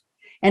life.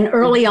 And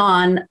early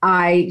on,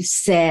 I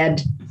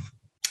said,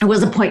 there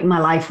was a point in my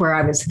life where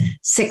I was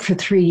sick for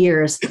 3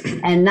 years.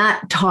 And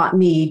that taught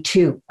me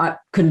I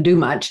couldn't do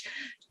much,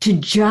 to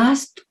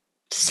just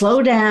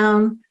slow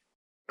down,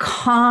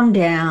 calm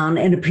down,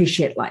 and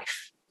appreciate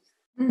life.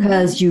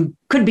 Because you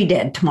could be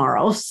dead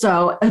tomorrow.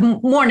 So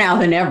more now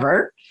than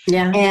ever.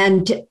 Yeah.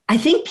 And I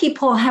think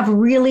people have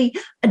really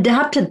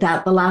adapted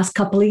that the last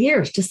couple of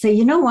years to say,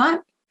 you know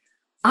what?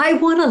 I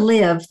want to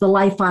live the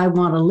life I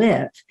want to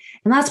live.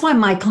 And that's why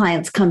my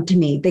clients come to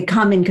me. They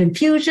come in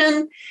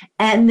confusion,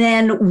 and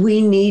then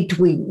we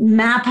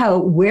map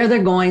out where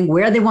they're going,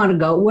 where they want to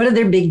go, what are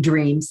their big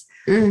dreams.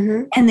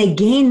 Mm-hmm. And they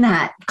gain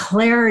that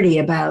clarity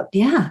about,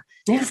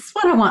 this is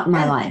what I want in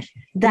my life.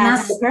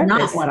 That's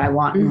not what I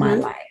want in my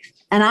life.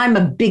 And I'm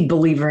a big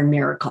believer in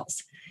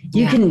miracles.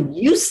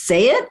 You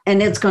say it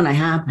and it's going to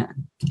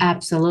happen.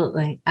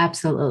 Absolutely.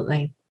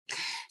 Absolutely.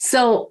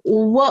 So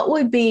what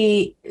would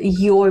be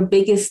your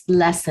biggest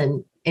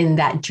lesson in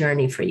that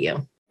journey for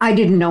you? I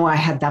didn't know I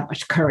had that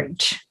much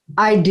courage.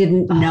 I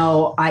didn't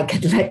know I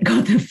could let go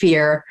of the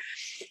fear,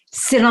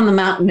 sit on the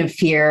mountain of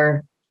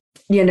fear,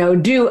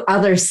 do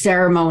other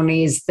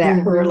ceremonies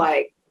that were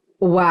like,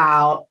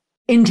 wow,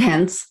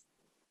 intense.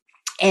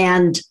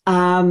 And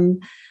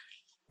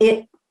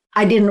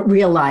I didn't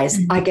realize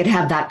I could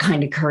have that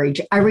kind of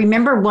courage. I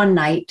remember one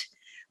night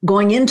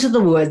going into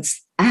the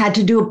woods. I had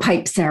to do a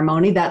pipe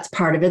ceremony. That's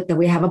part of it, that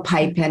we have a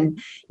pipe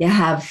and you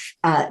have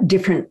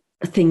different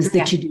things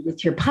that you do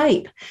with your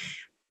pipe.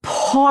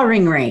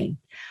 Pouring rain,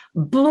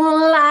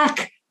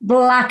 black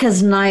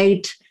as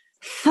night,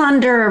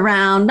 thunder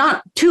around,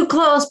 not too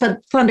close,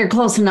 but thunder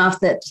close enough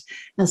that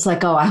it's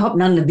like, oh, I hope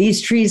none of these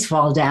trees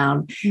fall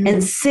down. Mm-hmm.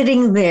 And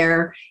sitting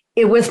there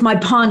with my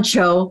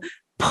poncho,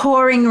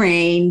 pouring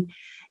rain.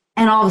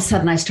 And all of a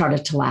sudden I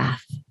started to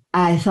laugh.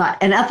 I thought,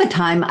 and at the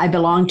time I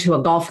belonged to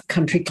a golf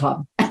country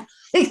club.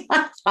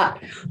 I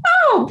thought,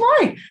 oh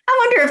boy,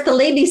 I wonder if the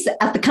ladies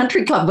at the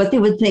country club, what they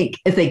would think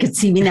if they could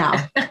see me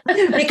now.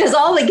 Because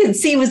all they could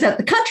see was at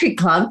the country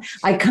club,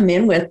 I come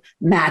in with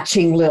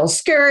matching little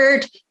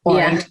skirt,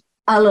 orange,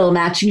 a little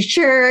matching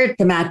shirt,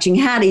 the matching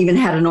hat, I even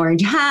had an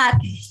orange hat.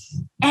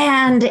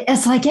 And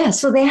it's like,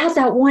 so they had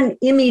that one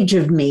image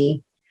of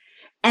me.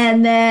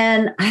 And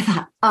then I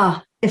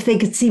thought, if they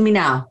could see me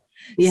now,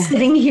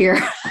 sitting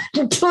here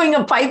doing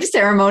a pipe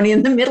ceremony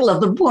in the middle of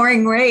the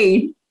pouring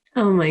rain.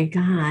 Oh my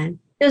God.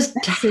 Just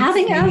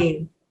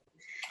having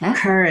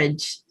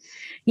courage.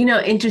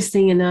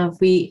 Interesting enough,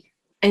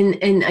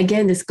 and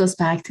again, this goes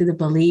back to the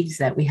beliefs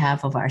that we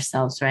have of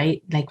ourselves,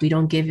 right? Like we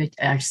don't give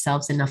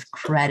ourselves enough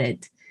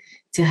credit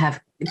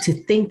to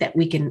think that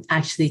we can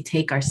actually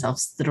take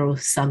ourselves through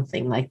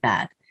something like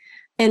that.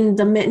 And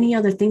the many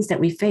other things that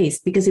we face,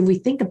 because if we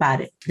think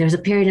about it, there's a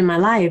period in my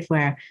life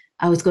where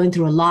I was going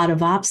through a lot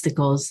of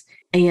obstacles.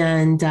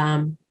 And,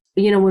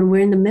 when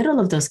we're in the middle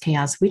of those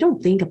chaos, we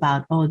don't think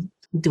about,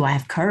 do I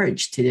have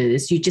courage to do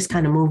this? You just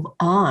kind of move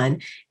on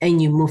and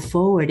you move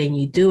forward and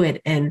you do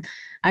it. And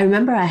I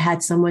remember I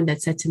had someone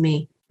that said to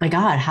me, my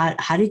God,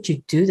 how did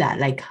you do that?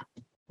 Like,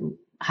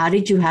 how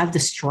did you have the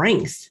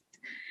strength?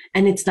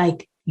 And it's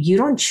like, you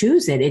don't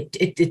choose it.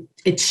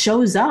 It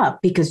shows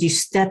up because you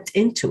stepped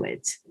into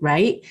it,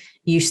 right?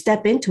 You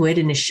step into it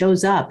and it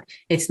shows up.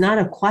 It's not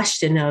a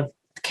question of,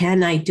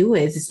 can I do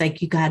it? It's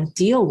like, you got to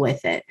deal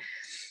with it.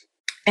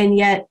 And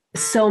yet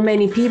so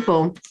many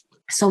people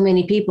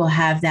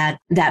have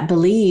that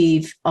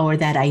belief or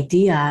that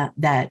idea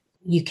that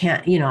you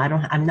can't,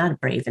 I'm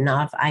not brave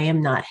enough. I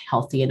am not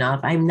healthy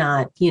enough. I'm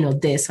not,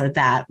 this or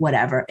that,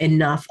 whatever,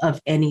 enough of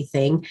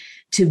anything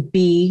to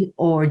be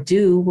or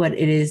do what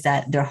it is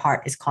that their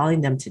heart is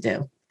calling them to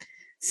do.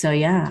 So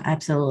yeah,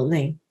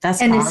 absolutely. And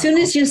powerful. As soon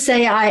as you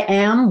say I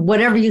am,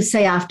 whatever you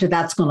say after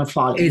that's going to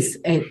follow you.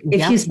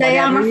 If you say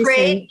I'm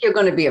afraid, you're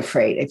going to be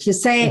afraid. If you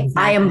say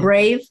I am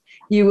brave,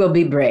 you will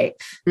be brave.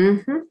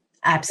 Mm-hmm.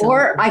 Absolutely.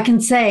 Or I can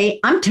say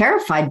I'm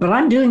terrified, but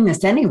I'm doing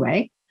this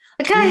anyway.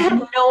 Like I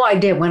had no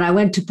idea when I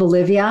went to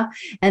Bolivia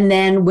and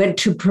then went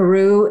to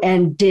Peru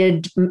and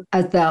did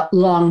the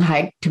long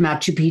hike to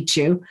Machu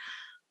Picchu.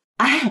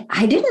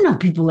 I didn't know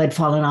people had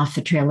fallen off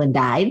the trail and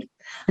died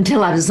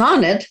until I was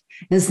on it.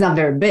 It's not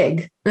very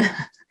big.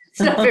 It's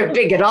not very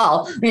big at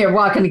all. You're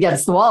walking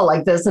against the wall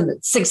like this and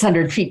it's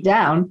 600 feet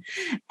down.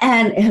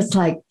 And it's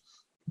like,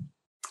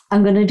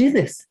 I'm going to do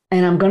this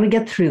and I'm going to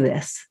get through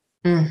this.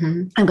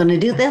 Mm-hmm. I'm going to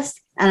do this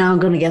and I'm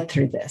going to get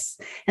through this.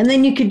 And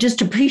then you could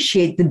just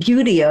appreciate the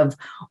beauty of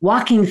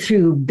walking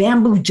through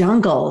bamboo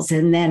jungles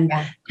and then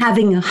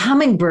having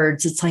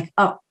hummingbirds. It's like,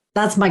 oh,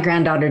 that's my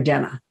granddaughter,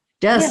 Jenna.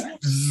 Just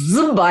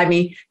zoom by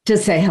me to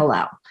say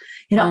hello.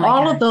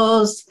 All of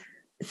those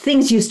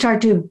things you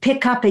start to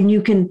pick up and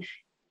you can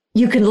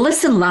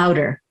listen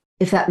louder,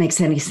 if that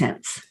makes any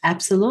sense.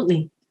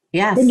 Absolutely.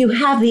 Yes. Then you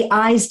have the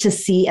eyes to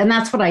see. And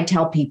that's what I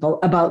tell people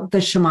about the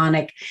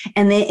shamanic,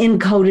 and they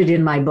encode it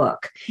in my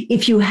book.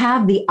 If you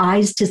have the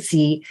eyes to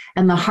see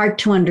and the heart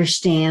to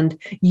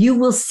understand, you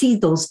will see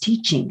those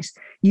teachings.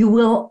 You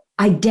will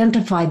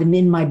identify them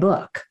in my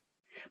book.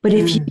 But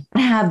if you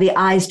don't have the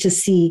eyes to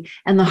see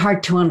and the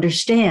heart to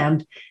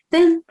understand,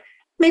 then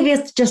maybe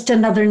it's just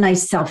another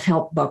nice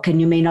self-help book and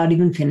you may not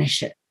even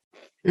finish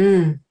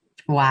it.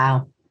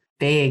 Wow.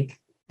 Big.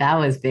 That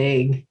was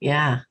big.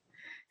 Yeah.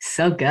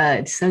 So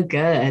good. So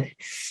good.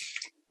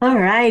 All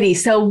righty.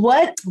 So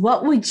what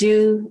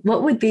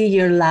would be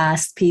your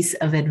last piece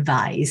of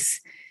advice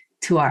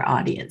to our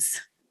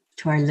audience,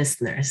 to our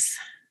listeners?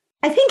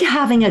 I think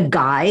having a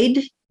guide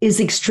is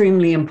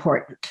extremely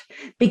important,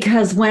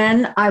 because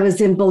when I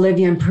was in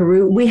Bolivia and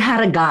Peru, we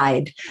had a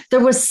guide. There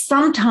was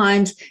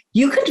sometimes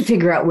you couldn't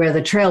figure out where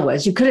the trail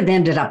was. You could have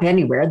ended up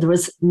anywhere. There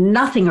was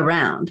nothing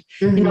around.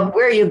 Mm-hmm. You know,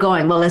 where are you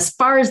going? Well, as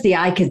far as the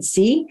eye could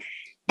see,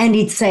 and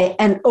he'd say,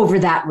 and over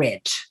that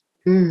ridge.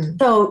 Mm.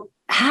 So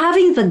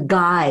having the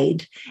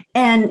guide,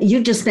 and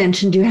you just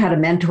mentioned you had a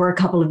mentor a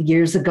couple of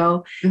years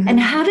ago, Mm-hmm. and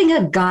having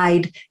a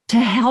guide to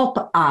help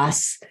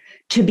us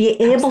to be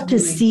able to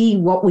see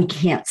what we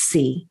can't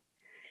see,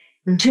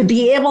 to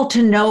be able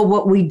to know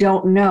what we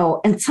don't know.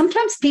 And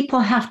sometimes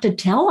people have to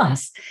tell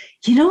us,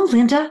 you know,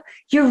 Linda,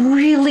 you're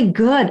really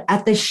good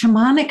at the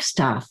shamanic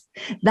stuff.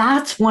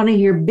 That's one of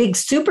your big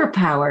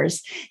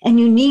superpowers, and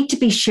you need to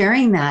be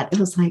sharing that. It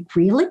was like,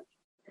 really?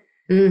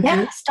 Mm-hmm.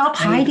 Yeah, stop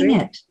hiding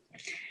it.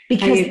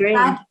 Because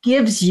that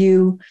gives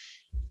you,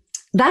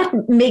 that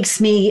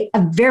makes me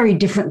a very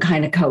different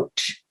kind of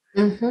coach.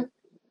 Mm-hmm.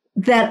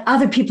 That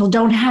other people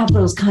don't have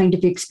those kind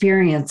of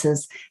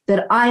experiences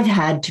that I've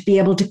had, to be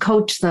able to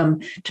coach them,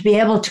 to be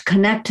able to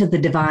connect to the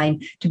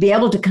divine, to be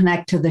able to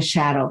connect to the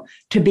shadow,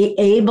 to be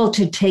able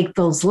to take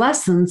those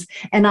lessons.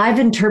 And I've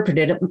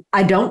interpreted it.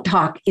 I don't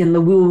talk in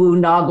the woo-woo,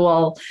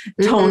 Nagual,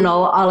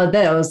 tonal, all of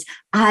those.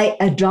 I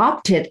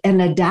adopt it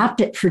and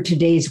adapt it for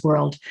today's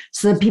world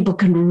so that people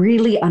can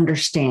really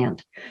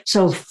understand.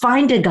 So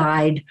find a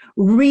guide,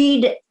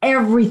 read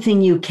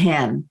everything you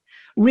can.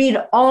 Read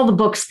all the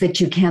books that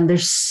you can.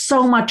 There's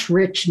so much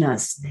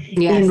richness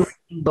in reading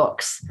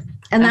books.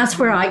 And that's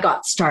where I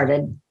got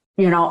started,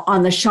 you know,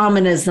 on the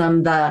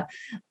shamanism, the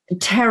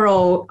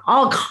tarot,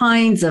 all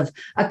kinds of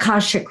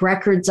Akashic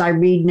records I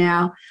read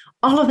now,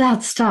 all of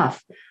that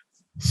stuff.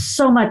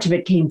 So much of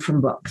it came from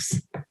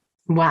books.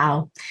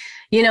 Wow.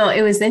 You know,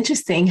 it was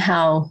interesting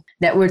how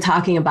that we're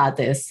talking about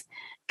this,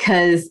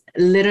 because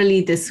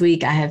literally this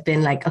week I have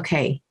been like,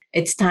 okay,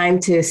 it's time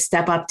to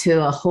step up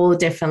to a whole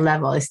different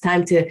level. It's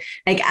time to,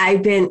 like,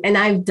 I've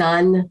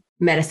done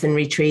medicine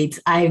retreats.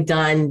 I've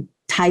done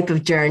type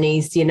of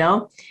journeys, you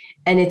know,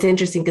 and it's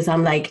interesting because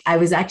I'm like, I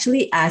was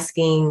actually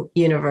asking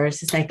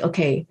universe, it's like,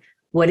 okay,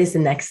 what is the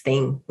next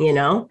thing, you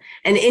know?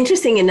 And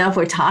interesting enough,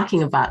 we're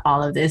talking about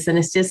all of this, and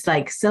it's just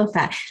like so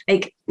fast,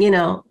 like, you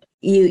know,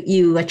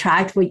 you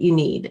attract what you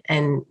need,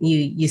 and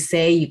you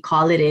say, you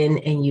call it in,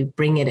 and you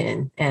bring it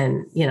in.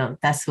 And, you know,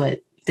 that's what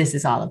this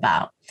is all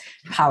about.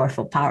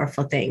 Powerful,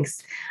 powerful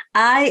things.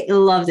 I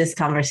love this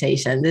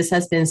conversation. This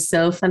has been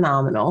so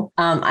phenomenal.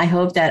 I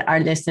hope that our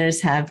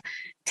listeners have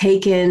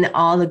taken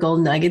all the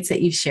gold nuggets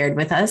that you've shared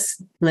with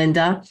us,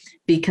 Linda,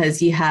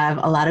 because you have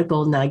a lot of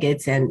gold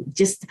nuggets and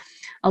just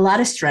a lot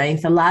of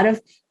strength, a lot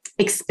of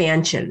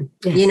expansion.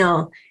 Yes. You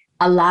know,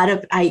 a lot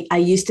of, I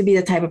used to be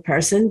the type of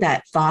person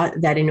that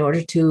thought that in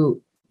order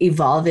to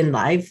evolve in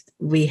life,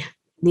 we,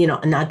 you know,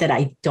 not that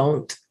I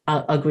don't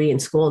agree in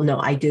school. No,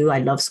 I do. I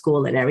love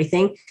school and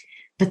everything.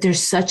 But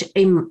there's such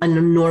an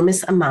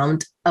enormous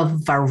amount of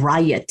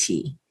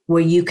variety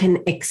where you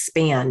can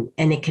expand,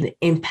 and it can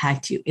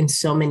impact you in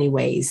so many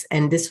ways.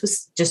 And this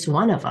was just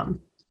one of them,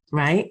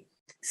 right?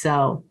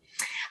 So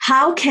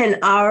how can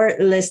our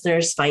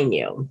listeners find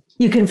you?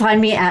 You can find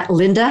me at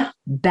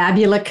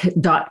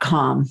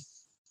lindababulick.com.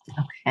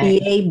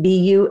 Okay.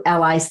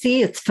 Babulic.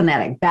 It's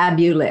phonetic.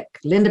 Babulick.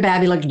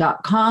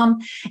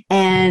 lindababulick.com.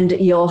 And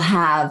you'll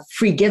have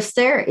free gifts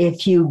there.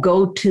 If you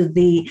go to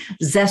the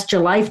Zest Your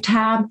Life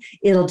tab,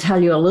 it'll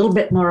tell you a little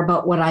bit more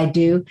about what I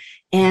do.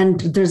 And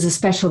there's a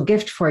special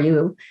gift for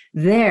you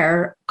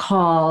there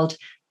called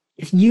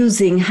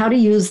how to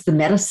use the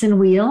medicine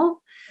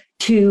wheel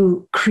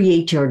to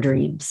create your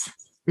dreams.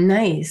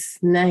 Nice.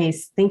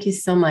 Nice. Thank you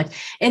so much.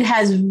 It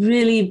has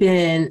really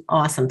been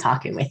awesome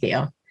talking with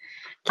you.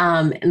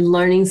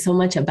 Learning so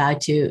much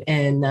about you,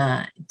 and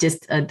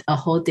just a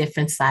whole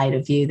different side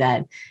of you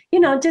that, you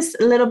know, just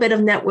a little bit of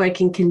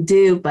networking can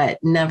do, but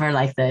never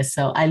like this.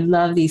 So I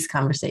love these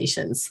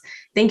conversations.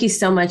 Thank you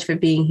so much for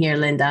being here,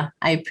 Linda.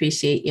 I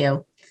appreciate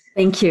you.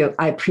 Thank you.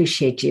 I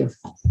appreciate you.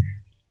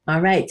 All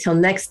right. Till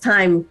next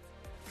time.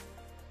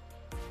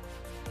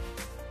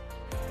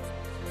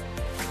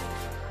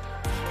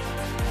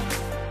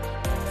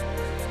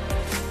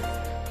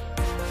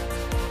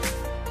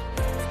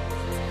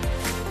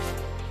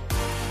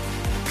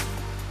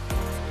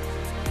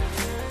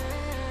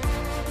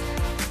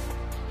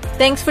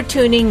 Thanks for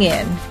tuning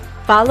in.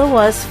 Follow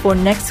us for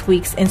next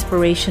week's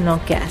inspirational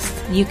guest.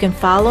 You can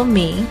follow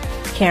me,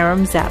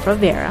 Karam Zafra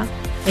Vera,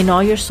 in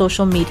all your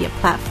social media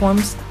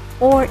platforms,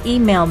 or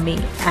email me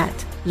at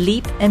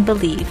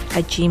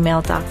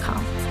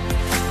leapandbelieve@gmail.com.